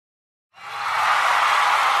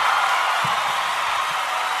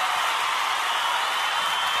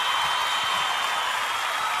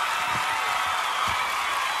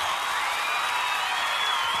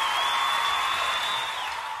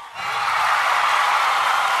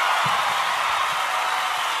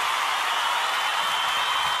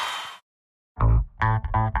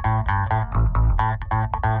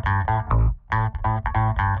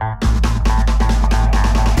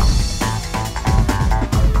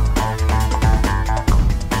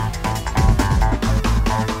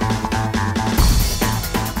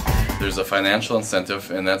financial incentive,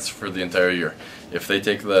 and that's for the entire year. If they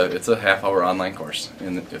take it's a half-hour online course,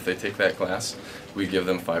 and if they take that class, we give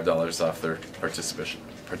them $5 off their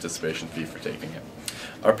participation fee for taking it.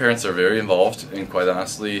 Our parents are very involved, and quite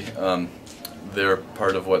honestly, they're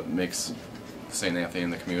part of what makes St. Anthony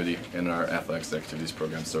and the community and our athletics activities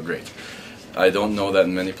program so great. I don't know that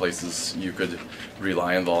in many places you could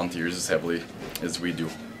rely on volunteers as heavily as we do,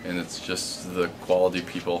 and it's just the quality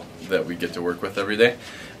people that we get to work with every day.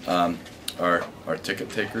 Our ticket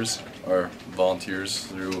takers are volunteers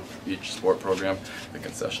through each sport program. The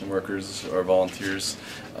concession workers are volunteers.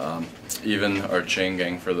 Even our chain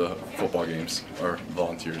gang for the football games are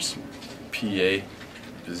volunteers. PA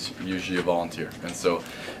is usually a volunteer. And so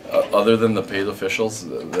other than the paid officials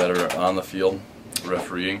that are on the field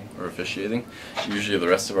refereeing or officiating, usually the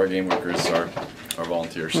rest of our game workers are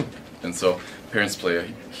volunteers. And so parents play a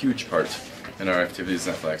huge part in our activities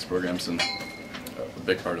and athletics programs, and a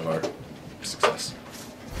big part of our success.